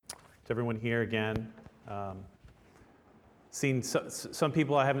everyone here again. Seen some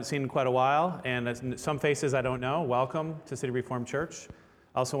people I haven't seen in quite a while, and some faces I don't know. Welcome to City Reformed Church.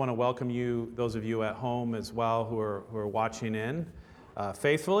 I also want to welcome you, those of you at home as well who are watching in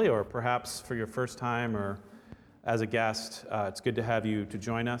faithfully, or perhaps for your first time or as a guest. It's good to have you to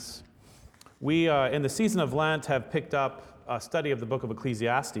join us. We, in the season of Lent, have picked up a study of the book of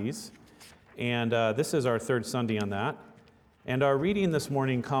Ecclesiastes, and this is our third Sunday on that. And our reading this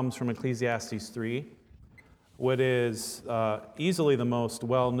morning comes from Ecclesiastes 3, what is easily the most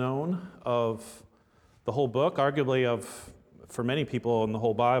well-known of the whole book, arguably for many people in the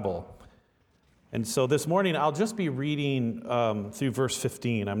whole Bible. And so this morning I'll just be reading through verse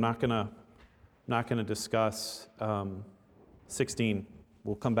 15. I'm not gonna discuss 16.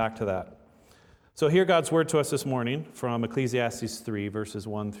 We'll come back to that. So hear God's word to us this morning from Ecclesiastes 3, verses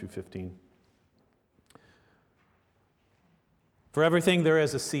 1 through 15. For everything there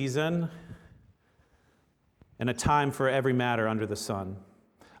is a season and a time for every matter under the sun,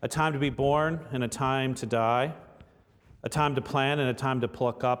 a time to be born and a time to die, a time to plant and a time to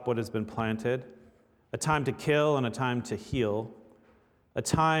pluck up what has been planted, a time to kill and a time to heal, a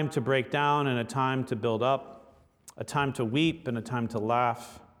time to break down and a time to build up, a time to weep and a time to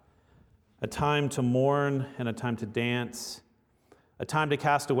laugh, a time to mourn and a time to dance, a time to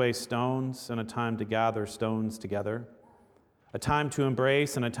cast away stones and a time to gather stones together, a time to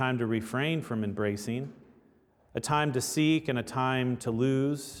embrace and a time to refrain from embracing, a time to seek and a time to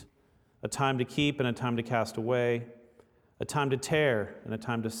lose, a time to keep and a time to cast away, a time to tear and a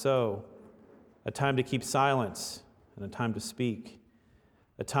time to sow, a time to keep silence and a time to speak,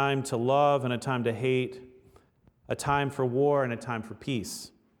 a time to love and a time to hate, a time for war and a time for peace.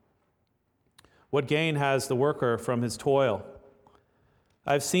 What gain has the worker from his toil?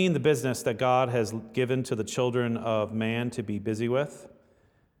 I've seen the business that God has given to the children of man to be busy with.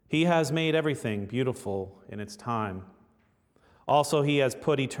 He has made everything beautiful in its time. Also, he has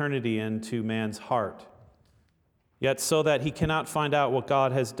put eternity into man's heart, yet so that he cannot find out what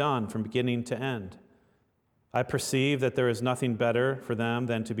God has done from beginning to end. I perceive that there is nothing better for them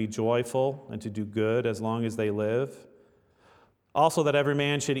than to be joyful and to do good as long as they live. Also, that every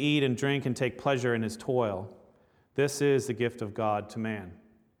man should eat and drink and take pleasure in his toil. This is the gift of God to man.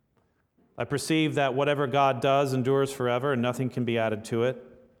 I perceive that whatever God does endures forever, and nothing can be added to it,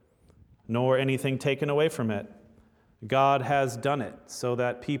 nor anything taken away from it. God has done it so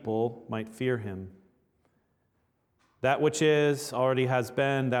that people might fear him. That which is already has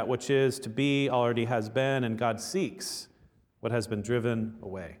been, that which is to be already has been, and God seeks what has been driven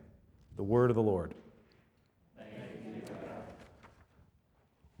away. The word of the Lord.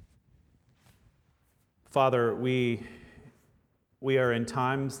 Father, we are in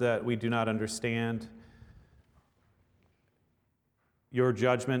times that we do not understand. Your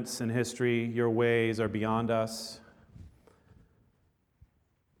judgments in history, your ways are beyond us.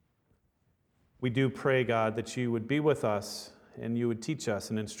 We do pray, God, that you would be with us and you would teach us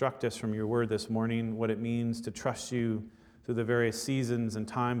and instruct us from your word this morning what it means to trust you through the various seasons and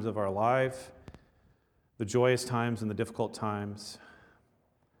times of our life, the joyous times and the difficult times.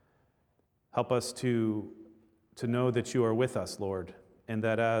 Help us to know that you are with us, Lord, and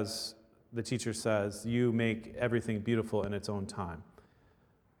that as the teacher says, you make everything beautiful in its own time.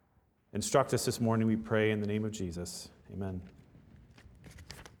 Instruct us this morning, we pray, in the name of Jesus. Amen.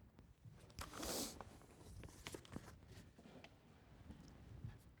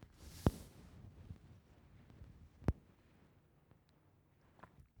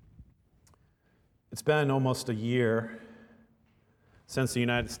 It's been almost a year since the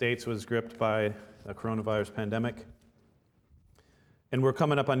United States was gripped by the coronavirus pandemic. And we're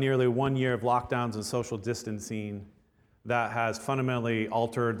coming up on nearly 1 year of lockdowns and social distancing that has fundamentally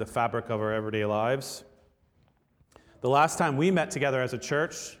altered the fabric of our everyday lives. The last time we met together as a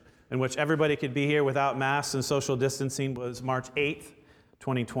church, in which everybody could be here without masks and social distancing, was March 8th,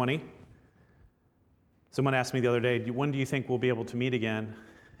 2020. Someone asked me the other day, when do you think we'll be able to meet again?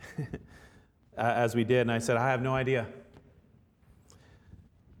 As we did, and I said, I have no idea.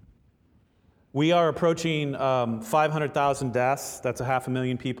 We are approaching 500,000 deaths. That's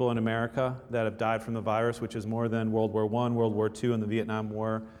 500,000 people in America that have died from the virus, which is more than World War I, World War II, and the Vietnam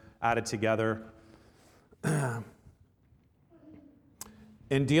War added together. And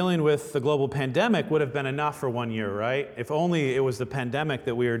dealing with the global pandemic would have been enough for 1 year, right? If only it was the pandemic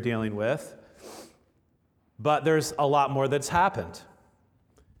that we were dealing with. But there's a lot more that's happened.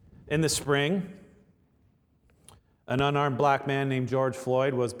 In the spring, an unarmed black man named George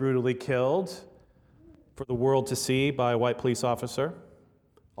Floyd was brutally killed for the world to see by a white police officer.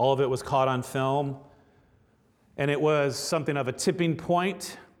 All of it was caught on film, and it was something of a tipping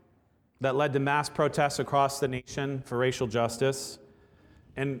point that led to mass protests across the nation for racial justice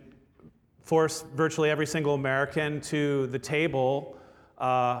and forced virtually every single American to the table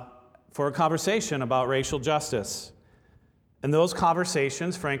for a conversation about racial justice. And those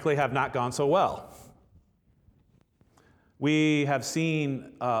conversations, frankly, have not gone so well. We have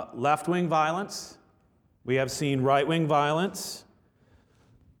seen left-wing violence. We have seen right-wing violence.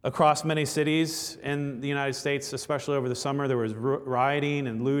 Across many cities in the United States, especially over the summer, there was rioting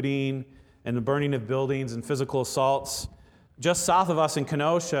and looting and the burning of buildings and physical assaults. Just south of us in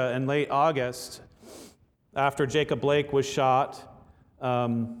Kenosha in late August, after Jacob Blake was shot,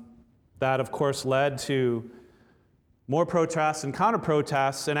 that of course led to more protests and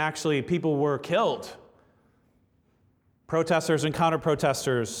counter-protests, and actually people were killed. Protesters and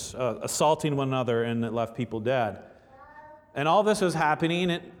counter-protesters assaulting one another, and it left people dead. And all this is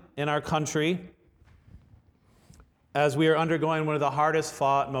happening in our country as we are undergoing one of the hardest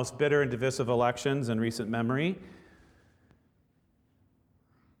fought, most bitter and divisive elections in recent memory.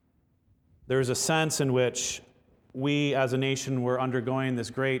 There's a sense in which we as a nation were undergoing this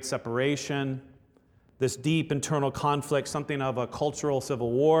great separation, this deep internal conflict, something of a cultural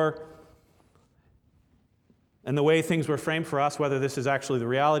civil war. And the way things were framed for us, whether this is actually the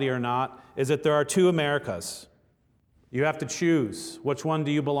reality or not, is that there are two Americas. You have to choose. Which one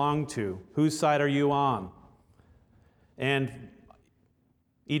do you belong to? Whose side are you on? And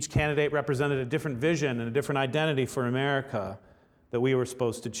each candidate represented a different vision and a different identity for America that we were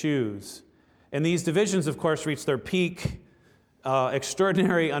supposed to choose. And these divisions, of course, reached their peak,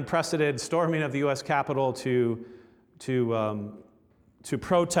 extraordinary, unprecedented storming of the U.S. Capitol to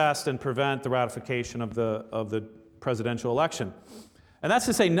protest and prevent the ratification of the presidential election. And that's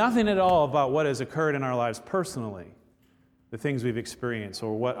to say nothing at all about what has occurred in our lives personally, the things we've experienced,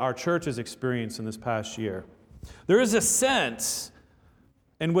 or what our church has experienced in this past year. There is a sense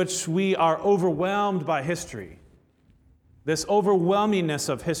in which we are overwhelmed by history, this overwhelmingness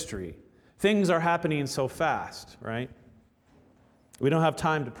of history. Things are happening so fast, right? We don't have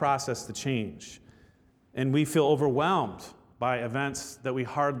time to process the change. And we feel overwhelmed by events that we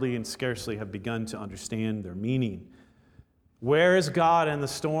hardly and scarcely have begun to understand their meaning. Where is God in the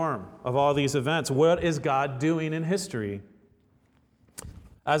storm of all these events? What is God doing in history?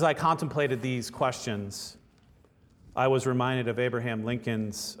 As I contemplated these questions, I was reminded of Abraham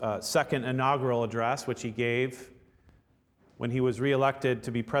Lincoln's second inaugural address, which he gave when he was reelected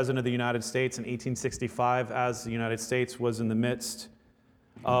to be President of the United States in 1865, as the United States was in the midst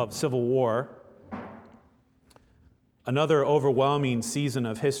of civil war. Another overwhelming season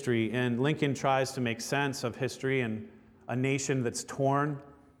of history, and Lincoln tries to make sense of history and a nation that's torn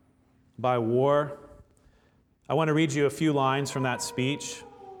by war. I want to read you a few lines from that speech.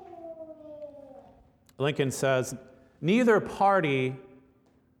 Lincoln says, "Neither party,"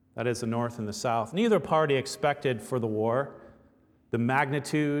 that is the North and the South, "neither party expected for the war the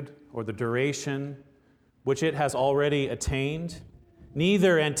magnitude or the duration which it has already attained.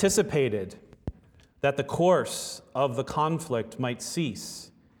 Neither anticipated that the course of the conflict might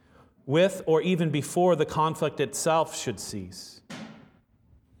cease, with or even before the conflict itself should cease.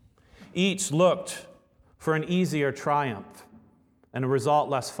 Each looked for an easier triumph and a result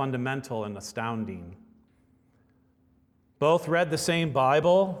less fundamental and astounding. Both read the same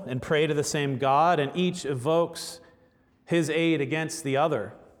Bible and pray to the same God, and each evokes his aid against the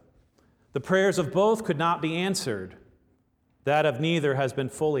other. The prayers of both could not be answered. That of neither has been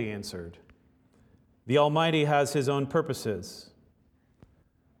fully answered. The Almighty has his own purposes.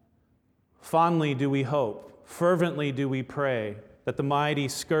 Fondly do we hope, fervently do we pray, that the mighty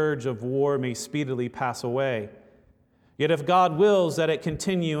scourge of war may speedily pass away. Yet if God wills that it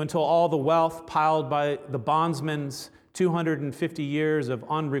continue until all the wealth piled by the bondsman's 250 years of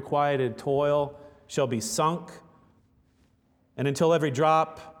unrequited toil shall be sunk, and until every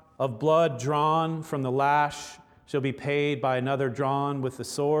drop of blood drawn from the lash shall be paid by another drawn with the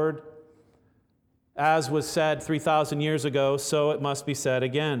sword, as was said 3,000 years ago, so it must be said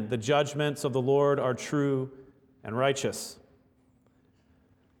again. The judgments of the Lord are true and righteous."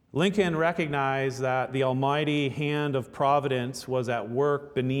 Lincoln recognized that the almighty hand of providence was at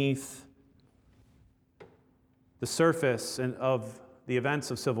work beneath the surface of the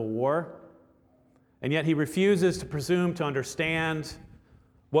events of civil war, and yet he refuses to presume to understand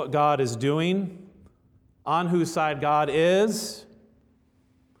what God is doing, on whose side God is,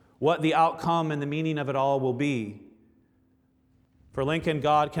 what the outcome and the meaning of it all will be. For Lincoln,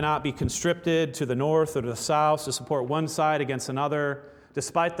 God cannot be conscripted to the north or to the south to support one side against another,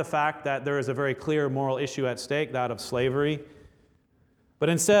 despite the fact that there is a very clear moral issue at stake, that of slavery. But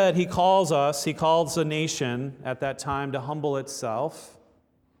instead, he calls the nation at that time to humble itself,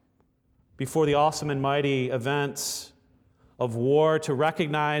 before the awesome and mighty events of war, to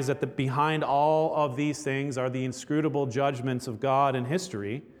recognize that behind all of these things are the inscrutable judgments of God and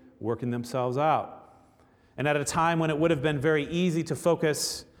history working themselves out. And at a time when it would have been very easy to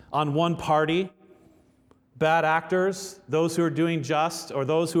focus on one party, bad actors, those who are doing just or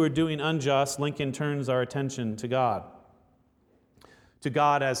those who are doing unjust, Lincoln turns our attention to God. To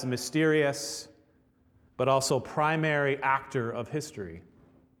God as the mysterious, but also primary actor of history.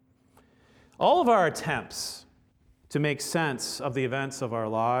 All of our attempts to make sense of the events of our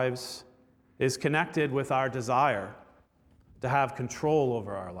lives is connected with our desire to have control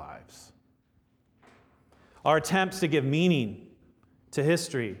over our lives. Our attempts to give meaning to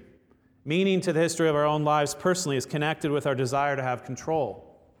history, meaning to the history of our own lives personally, is connected with our desire to have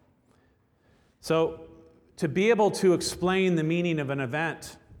control. So, to be able to explain the meaning of an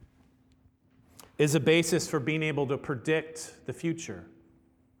event is a basis for being able to predict the future,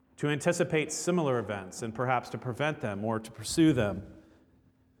 to anticipate similar events and perhaps to prevent them or to pursue them.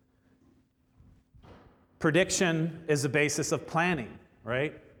 Prediction is the basis of planning,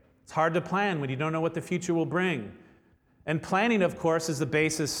 right? It's hard to plan when you don't know what the future will bring. And planning, of course, is the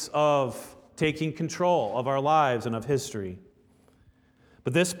basis of taking control of our lives and of history.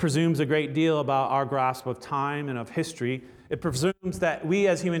 But this presumes a great deal about our grasp of time and of history. It presumes that we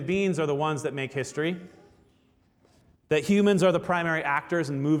as human beings are the ones that make history, that humans are the primary actors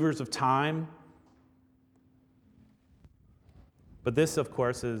and movers of time. But this, of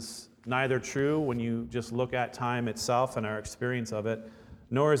course, is neither true when you just look at time itself and our experience of it,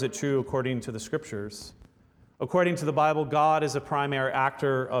 nor is it true according to the Scriptures. According to the Bible, God is a primary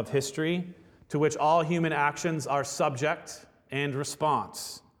actor of history to which all human actions are subject and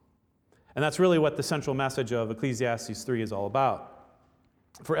response. And that's really what the central message of Ecclesiastes 3 is all about.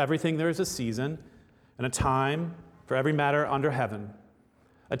 For everything there is a season and a time for every matter under heaven,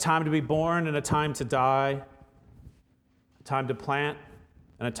 a time to be born and a time to die, a time to plant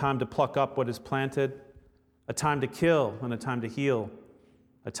and a time to pluck up what is planted, a time to kill and a time to heal,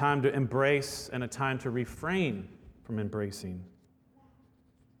 a time to embrace and a time to refrain from embracing.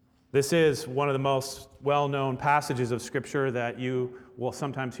 This is one of the most well-known passages of Scripture that you will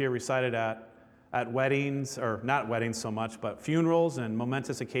sometimes hear recited at weddings, or not weddings so much, but funerals and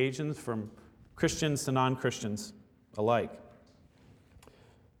momentous occasions from Christians to non-Christians alike.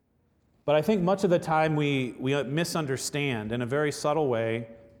 But I think much of the time we misunderstand in a very subtle way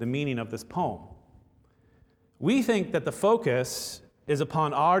the meaning of this poem. We think that the focus is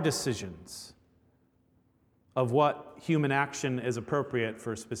upon our decisions of what human action is appropriate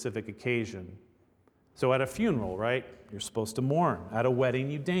for a specific occasion. So at a funeral, right, you're supposed to mourn. At a wedding,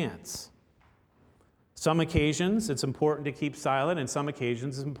 you dance. Some occasions, it's important to keep silent, and some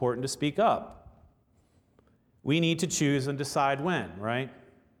occasions, it's important to speak up. We need to choose and decide when, right?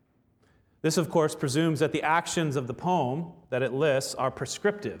 This, of course, presumes that the actions of the poem that it lists are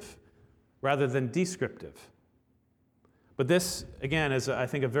prescriptive rather than descriptive. But this, again, is, I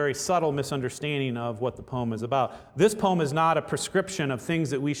think, a very subtle misunderstanding of what the poem is about. This poem is not a prescription of things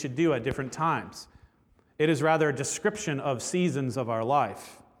that we should do at different times. It is rather a description of seasons of our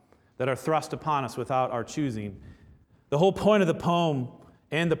life that are thrust upon us without our choosing. The whole point of the poem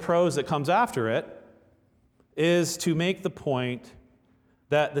and the prose that comes after it is to make the point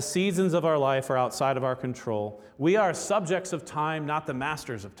that the seasons of our life are outside of our control. We are subjects of time, not the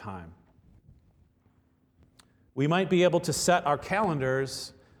masters of time. We might be able to set our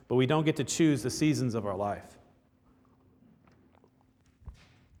calendars, but we don't get to choose the seasons of our life.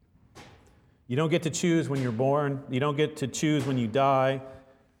 You don't get to choose when you're born. You don't get to choose when you die.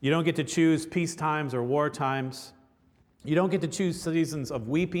 You don't get to choose peace times or war times. You don't get to choose seasons of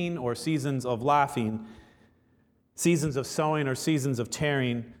weeping or seasons of laughing, seasons of sowing or seasons of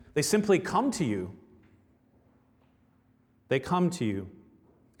tearing. They simply come to you. They come to you.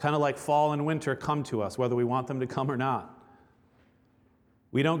 Kind of like fall and winter come to us, whether we want them to come or not.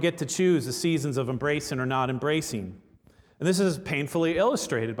 We don't get to choose the seasons of embracing or not embracing. And this is painfully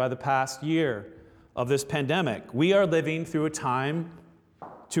illustrated by the past year of this pandemic. We are living through a time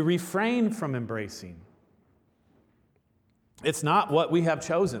to refrain from embracing. It's not what we have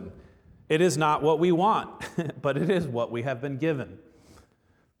chosen. It is not what we want, but it is what we have been given.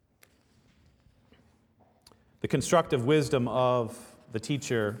 The constructive wisdom of the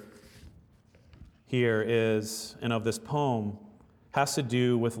teacher here is, and of this poem, has to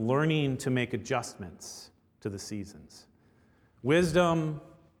do with learning to make adjustments to the seasons. Wisdom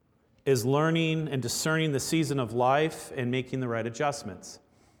is learning and discerning the season of life and making the right adjustments.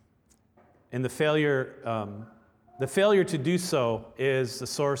 And the failure to do so is the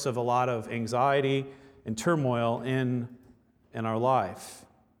source of a lot of anxiety and turmoil in our life.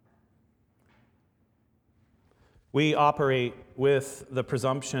 We operate with the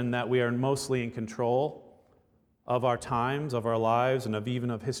presumption that we are mostly in control of our times, of our lives, and even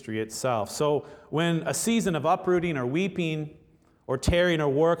of history itself. So when a season of uprooting or weeping or tearing or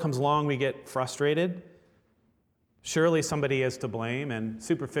war comes along, we get frustrated. Surely somebody is to blame, and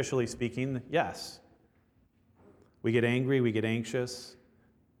superficially speaking, yes. We get angry, we get anxious,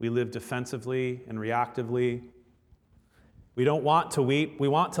 we live defensively and reactively. We don't want to weep, we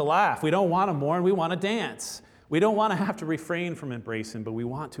want to laugh. We don't want to mourn, we want to dance. We don't want to have to refrain from embracing, but we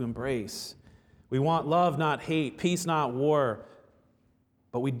want to embrace. We want love, not hate, peace, not war.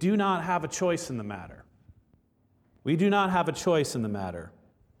 But we do not have a choice in the matter. We do not have a choice in the matter.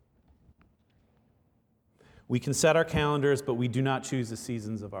 We can set our calendars, but we do not choose the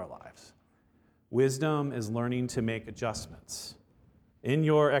seasons of our lives. Wisdom is learning to make adjustments in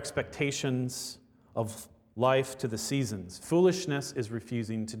your expectations of life to the seasons. Foolishness is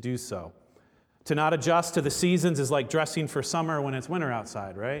refusing to do so. To not adjust to the seasons is like dressing for summer when it's winter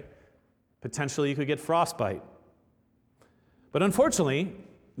outside, right? Potentially you could get frostbite. But unfortunately,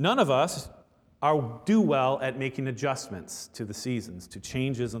 none of us do well at making adjustments to the seasons, to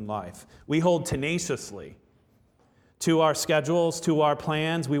changes in life. We hold tenaciously to our schedules, to our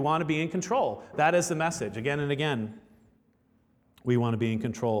plans. We want to be in control. That is the message again and again. We want to be in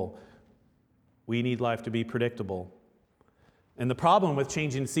control. We need life to be predictable. And the problem with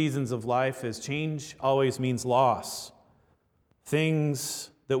changing seasons of life is change always means loss.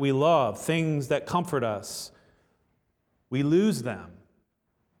 Things that we love, things that comfort us, we lose them.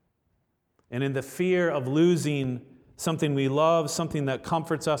 And in the fear of losing something we love, something that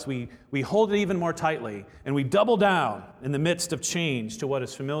comforts us, we hold it even more tightly, and we double down in the midst of change to what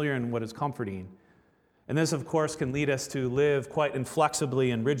is familiar and what is comforting. And this, of course, can lead us to live quite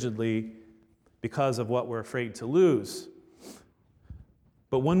inflexibly and rigidly because of what we're afraid to lose.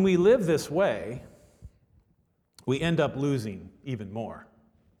 But when we live this way, we end up losing even more.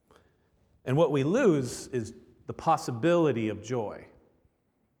 And what we lose is the possibility of joy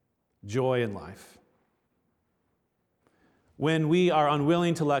in life. When we are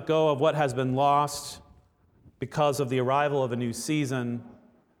unwilling to let go of what has been lost because of the arrival of a new season,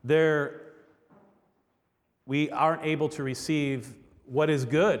 we aren't able to receive what is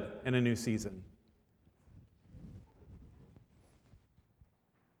good in a new season.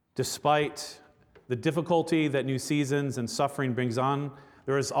 Despite the difficulty that new seasons and suffering brings on,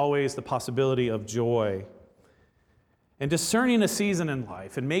 there is always the possibility of joy. And discerning a season in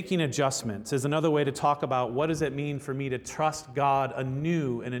life and making adjustments is another way to talk about what does it mean for me to trust God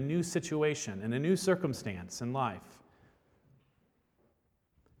anew in a new situation, in a new circumstance in life.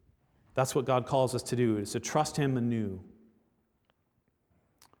 That's what God calls us to do, is to trust Him anew.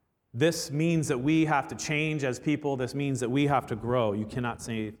 This means that we have to change as people. This means that we have to grow. You cannot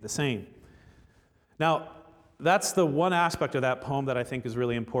say the same. Now, that's the one aspect of that poem that I think is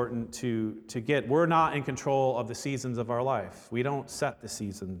really important to get. We're not in control of the seasons of our life. We don't set the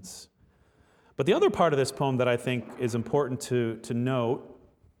seasons. But the other part of this poem that I think is important to note,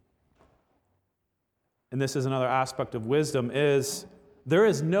 and this is another aspect of wisdom, is there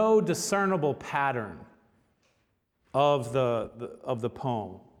is no discernible pattern of the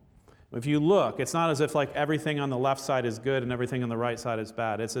poem. If you look, it's not as if like everything on the left side is good and everything on the right side is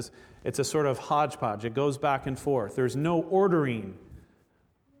bad. It's a sort of hodgepodge. It goes back and forth. There's no ordering.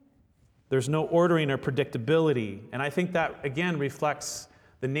 There's no ordering or predictability. And I think that, again, reflects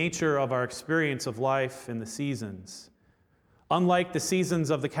the nature of our experience of life in the seasons. Unlike the seasons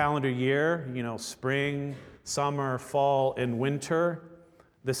of the calendar year, spring, summer, fall, and winter,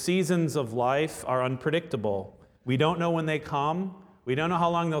 the seasons of life are unpredictable. We don't know when they come. We don't know how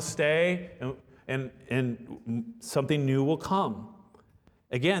long they'll stay, and something new will come.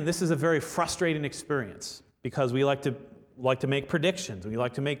 Again, this is a very frustrating experience because we like to make predictions. We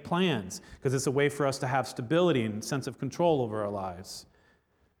like to make plans because it's a way for us to have stability and sense of control over our lives.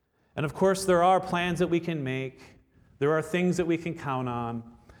 And of course, there are plans that we can make. There are things that we can count on.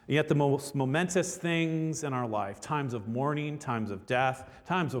 And yet the most momentous things in our life, times of mourning, times of death,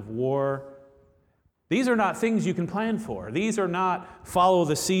 times of war, these are not things you can plan for. These are not follow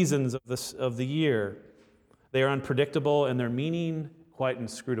the seasons of the year. They are unpredictable and their meaning quite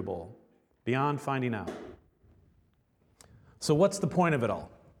inscrutable, beyond finding out. So what's the point of it all?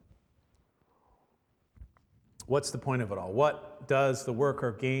 What's the point of it all? What does the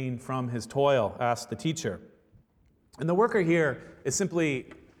worker gain from his toil? Asked the teacher. And the worker here is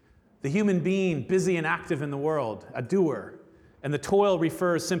simply the human being busy and active in the world, a doer. And the toil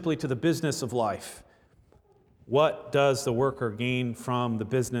refers simply to the business of life. What does the worker gain from the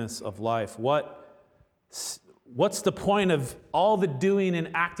business of life? What What's the point of all the doing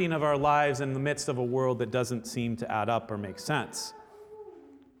and acting of our lives in the midst of a world that doesn't seem to add up or make sense?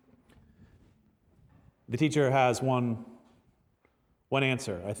 The teacher has one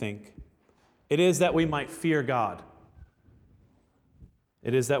answer, I think. It is that we might fear God.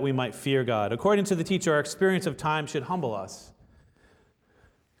 It is that we might fear God. According to the teacher, our experience of time should humble us,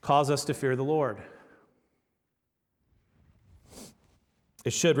 cause us to fear the Lord.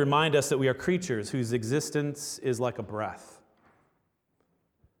 It should remind us that we are creatures whose existence is like a breath.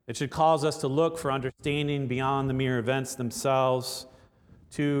 It should cause us to look for understanding beyond the mere events themselves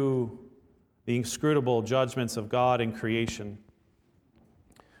to the inscrutable judgments of God in creation.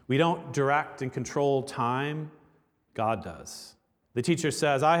 We don't direct and control time, God does. The teacher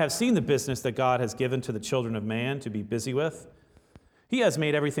says, I have seen the business that God has given to the children of man to be busy with. He has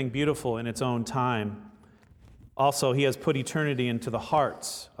made everything beautiful in its own time. Also, he has put eternity into the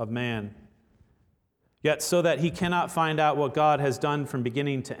hearts of man. Yet so that he cannot find out what God has done from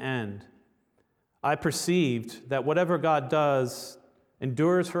beginning to end, I perceived that whatever God does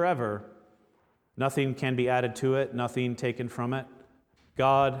endures forever. Nothing can be added to it, nothing taken from it.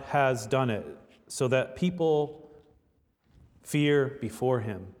 God has done it so that people fear before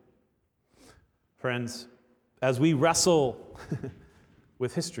him. Friends, as we wrestle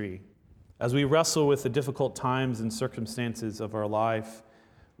with history, as we wrestle with the difficult times and circumstances of our life,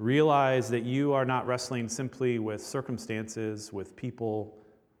 realize that you are not wrestling simply with circumstances, with people,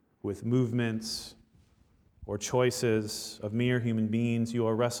 with movements, or choices of mere human beings. You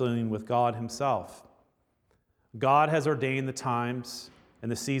are wrestling with God himself. God has ordained the times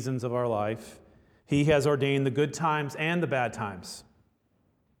and the seasons of our life. He has ordained the good times and the bad times.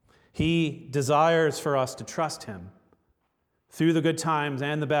 He desires for us to trust him through the good times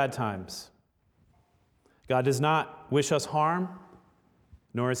and the bad times. God does not wish us harm,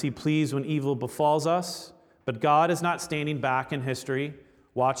 nor is he pleased when evil befalls us, but God is not standing back in history,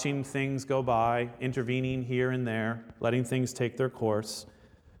 watching things go by, intervening here and there, letting things take their course.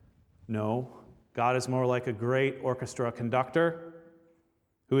 No, God is more like a great orchestra conductor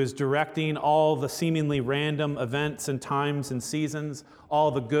who is directing all the seemingly random events and times and seasons,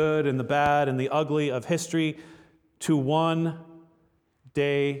 all the good and the bad and the ugly of history, to one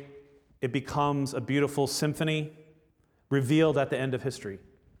day it becomes a beautiful symphony revealed at the end of history.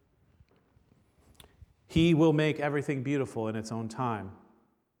 He will make everything beautiful in its own time.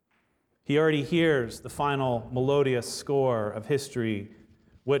 He already hears the final melodious score of history,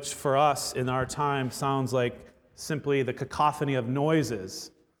 which for us in our time sounds like simply the cacophony of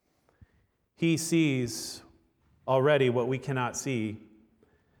noises. He sees already what we cannot see,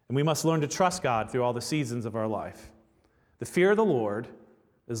 and we must learn to trust God through all the seasons of our life. The fear of the Lord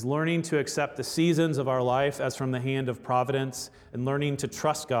is learning to accept the seasons of our life as from the hand of providence and learning to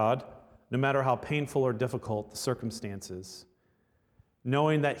trust God no matter how painful or difficult the circumstances,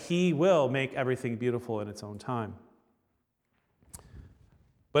 knowing that he will make everything beautiful in its own time.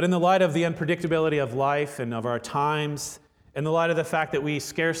 But in the light of the unpredictability of life and of our times, in the light of the fact that we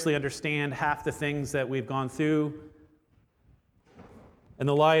scarcely understand half the things that we've gone through, in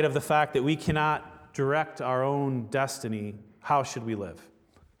the light of the fact that we cannot direct our own destiny, how should we live?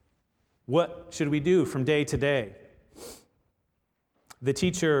 What should we do from day to day? The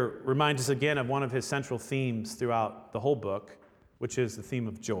teacher reminds us again of one of his central themes throughout the whole book, which is the theme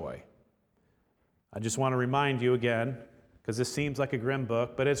of joy. I just want to remind you again, because this seems like a grim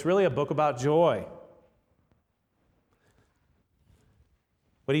book, but it's really a book about joy.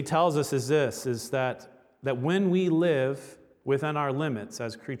 What he tells us is this, is that when we live within our limits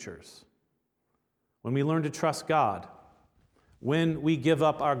as creatures, when we learn to trust God, when we give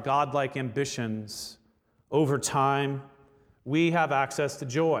up our godlike ambitions over time, we have access to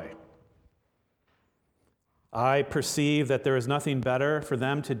joy. I perceive that there is nothing better for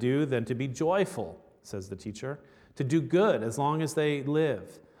them to do than to be joyful, says the teacher, to do good as long as they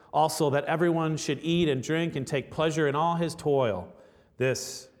live. Also, that everyone should eat and drink and take pleasure in all his toil.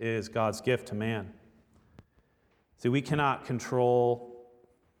 This is God's gift to man. See, we cannot control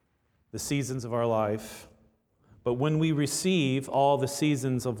the seasons of our life, but when we receive all the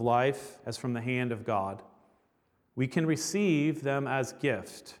seasons of life as from the hand of God, we can receive them as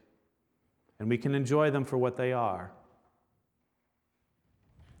gift, and we can enjoy them for what they are.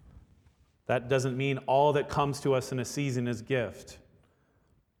 That doesn't mean all that comes to us in a season is gift.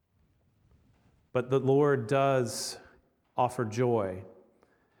 But the Lord does offer joy.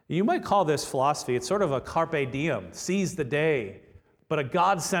 You might call this philosophy, it's sort of a carpe diem, seize the day, but a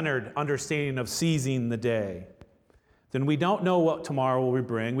God-centered understanding of seizing the day. Then we don't know what tomorrow will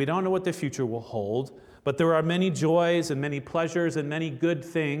bring, we don't know what the future will hold, but there are many joys and many pleasures and many good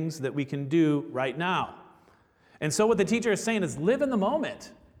things that we can do right now. And so what the teacher is saying is live in the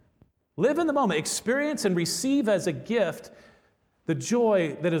moment. Live in the moment. Experience and receive as a gift the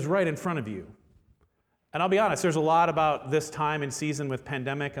joy that is right in front of you. And I'll be honest, there's a lot about this time and season with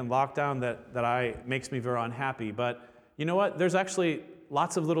pandemic and lockdown that makes me very unhappy. But you know what? There's actually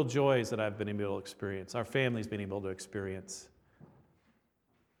lots of little joys that I've been able to experience. Our family's been able to experience.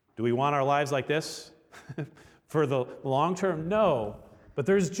 Do we want our lives like this for the long term? No. But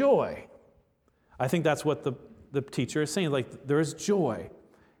there's joy. I think that's what the teacher is saying. Like, there is joy.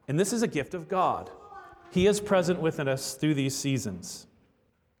 And this is a gift of God. He is present within us through these seasons.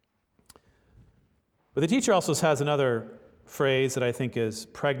 But the teacher also has another phrase that I think is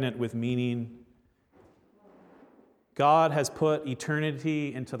pregnant with meaning. God has put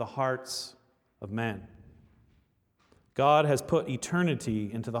eternity into the hearts of men. God has put eternity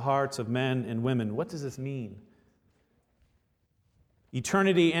into the hearts of men and women. What does this mean?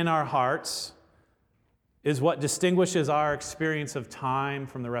 Eternity in our hearts is what distinguishes our experience of time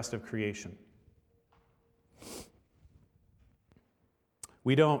from the rest of creation.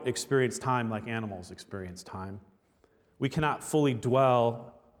 We don't experience time like animals experience time. We cannot fully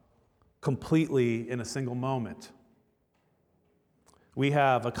dwell completely in a single moment. We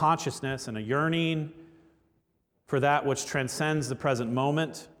have a consciousness and a yearning for that which transcends the present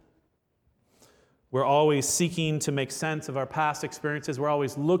moment. We're always seeking to make sense of our past experiences. We're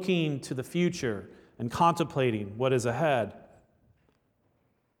always looking to the future and contemplating what is ahead.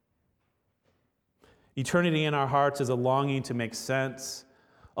 Eternity in our hearts is a longing to make sense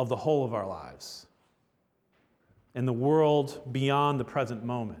of the whole of our lives and the world beyond the present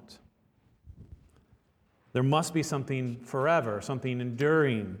moment. There must be something forever, something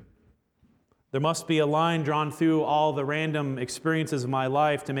enduring. There must be a line drawn through all the random experiences of my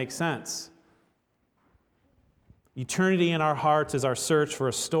life to make sense. Eternity in our hearts is our search for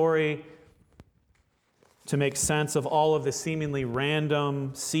a story to make sense of all of the seemingly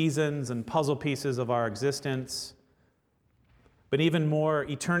random seasons and puzzle pieces of our existence. But even more,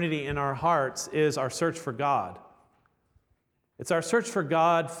 eternity in our hearts is our search for God. It's our search for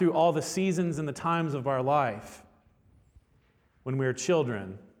God through all the seasons and the times of our life. When we're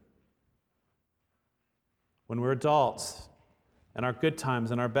children, when we're adults, and our good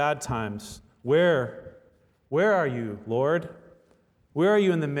times and our bad times. Where are you, Lord? Where are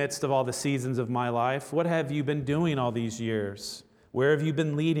you in the midst of all the seasons of my life? What have you been doing all these years? Where have you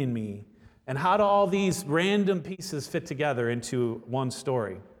been leading me? And how do all these random pieces fit together into one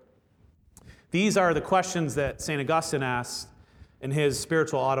story? These are the questions that St. Augustine asked in his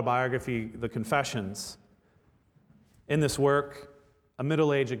spiritual autobiography, The Confessions. In this work, a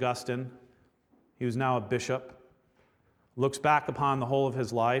middle-aged Augustine, he was now a bishop, looks back upon the whole of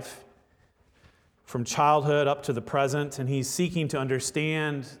his life, from childhood up to the present, and he's seeking to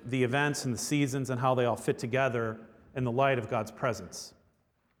understand the events and the seasons and how they all fit together in the light of God's presence.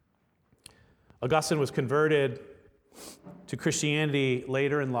 Augustine was converted to Christianity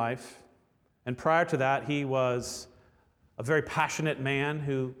later in life, and prior to that, he was a very passionate man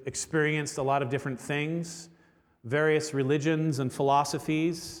who experienced a lot of different things, various religions and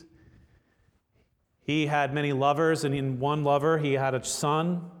philosophies. He had many lovers, and in one lover, he had a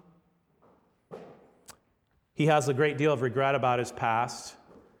son. He has a great deal of regret about his past,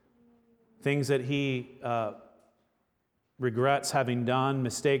 things that he regrets having done,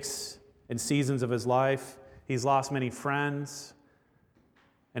 mistakes in seasons of his life. He's lost many friends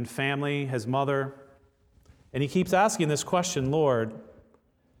and family, his mother. And he keeps asking this question, Lord,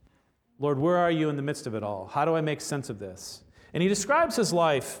 where are you in the midst of it all? How do I make sense of this? And he describes his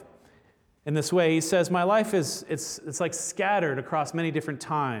life in this way. He says, my life it's like scattered across many different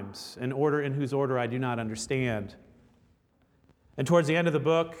times in whose order I do not understand. And towards the end of the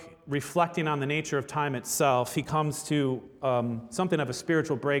book, reflecting on the nature of time itself, he comes to something of a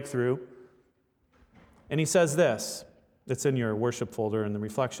spiritual breakthrough. And he says this, it's in your worship folder in the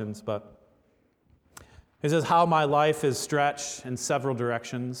reflections, but he says, how my life is stretched in several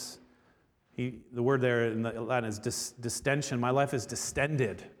directions. The word there in the Latin is distension. My life is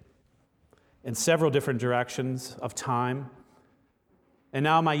distended in several different directions of time. And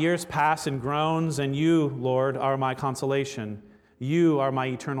now my years pass in groans, and you, Lord, are my consolation. You are my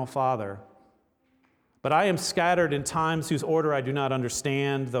eternal Father. But I am scattered in times whose order I do not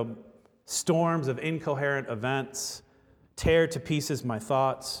understand. The storms of incoherent events tear to pieces my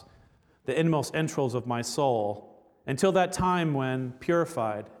thoughts, the inmost entrails of my soul, until that time when,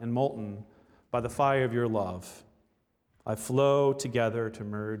 purified and molten by the fire of your love, I flow together to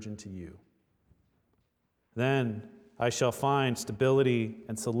merge into you. Then I shall find stability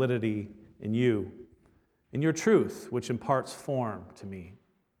and solidity in you, in your truth, which imparts form to me.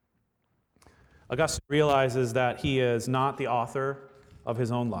 Augustine realizes that he is not the author of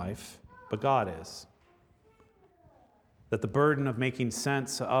his own life, but God is. That the burden of making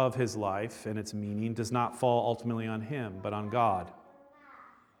sense of his life and its meaning does not fall ultimately on him, but on God.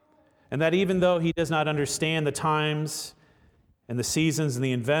 And that even though he does not understand the times and the seasons and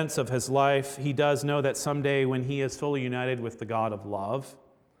the events of his life, he does know that someday when he is fully united with the God of love,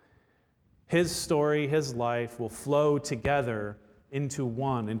 his story, his life will flow together into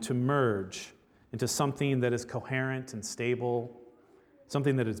one, into merge, into something that is coherent and stable,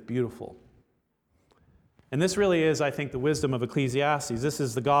 something that is beautiful. And this really is, I think, the wisdom of Ecclesiastes. This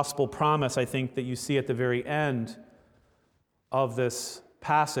is the gospel promise, I think, that you see at the very end of this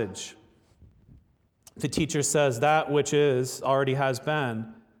passage. The teacher says, that which is already has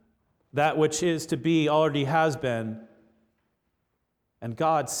been, that which is to be already has been, and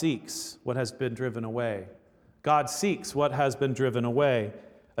God seeks what has been driven away. God seeks what has been driven away.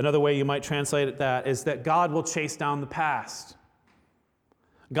 Another way you might translate that is that God will chase down the past.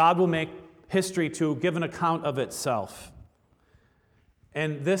 God will make history to give an account of itself.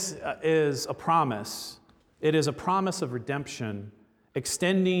 And this is a promise. It is a promise of redemption,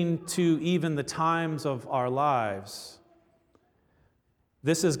 extending to even the times of our lives.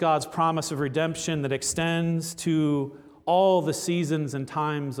 This is God's promise of redemption that extends to all the seasons and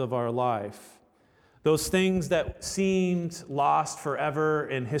times of our life. Those things that seemed lost forever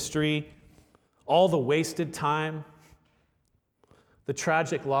in history, all the wasted time, the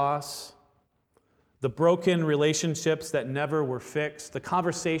tragic loss, the broken relationships that never were fixed, the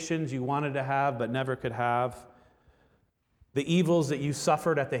conversations you wanted to have but never could have, the evils that you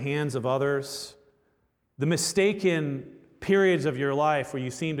suffered at the hands of others, the mistaken periods of your life where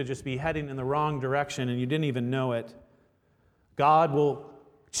you seemed to just be heading in the wrong direction and you didn't even know it. God will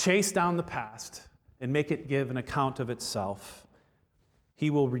chase down the past and make it give an account of itself.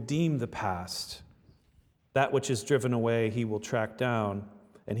 He will redeem the past. That which is driven away, he will track down,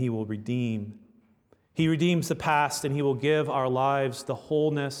 and he will redeem. He redeems the past, and he will give our lives the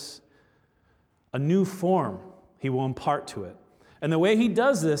wholeness, a new form he will impart to it. And the way he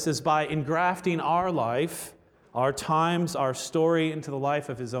does this is by engrafting our life, our times, our story into the life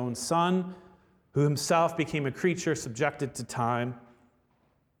of his own Son, who himself became a creature subjected to time.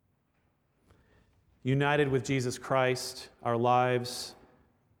 United with Jesus Christ, our lives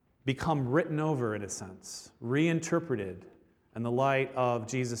become written over, in a sense, reinterpreted in the light of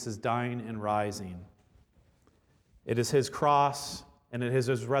Jesus' dying and rising. It is his cross and it is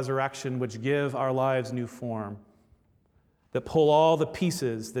his resurrection which give our lives new form, that pull all the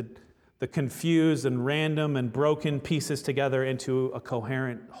pieces, the confused and random and broken pieces together into a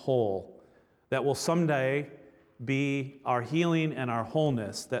coherent whole, that will someday be our healing and our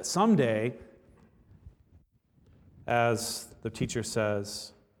wholeness, that someday, as the teacher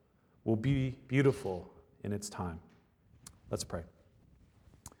says, will be beautiful in its time. Let's pray.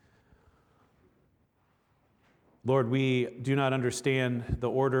 Lord, we do not understand the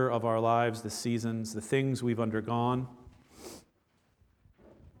order of our lives, the seasons, the things we've undergone.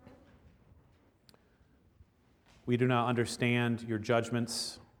 We do not understand your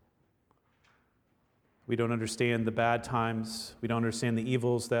judgments. We don't understand the bad times. We don't understand the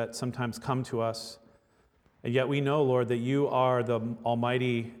evils that sometimes come to us. And yet we know, Lord, that you are the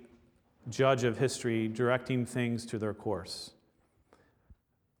almighty judge of history, directing things to their course.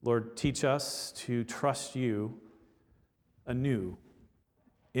 Lord, teach us to trust you anew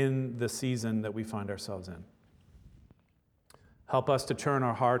in the season that we find ourselves in. Help us to turn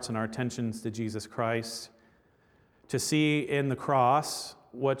our hearts and our attentions to Jesus Christ, to see in the cross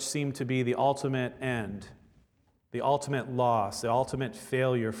what seemed to be the ultimate end, the ultimate loss, the ultimate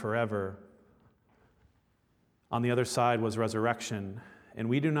failure forever. On the other side was resurrection. And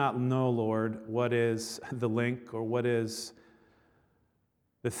we do not know, Lord, what is the link or what is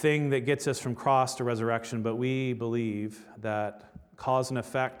the thing that gets us from cross to resurrection, but we believe that cause and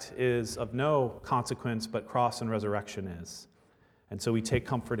effect is of no consequence, but cross and resurrection is. And so we take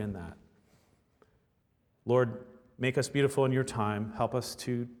comfort in that. Lord, make us beautiful in your time. Help us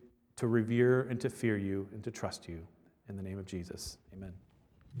to revere and to fear you and to trust you. In the name of Jesus, amen.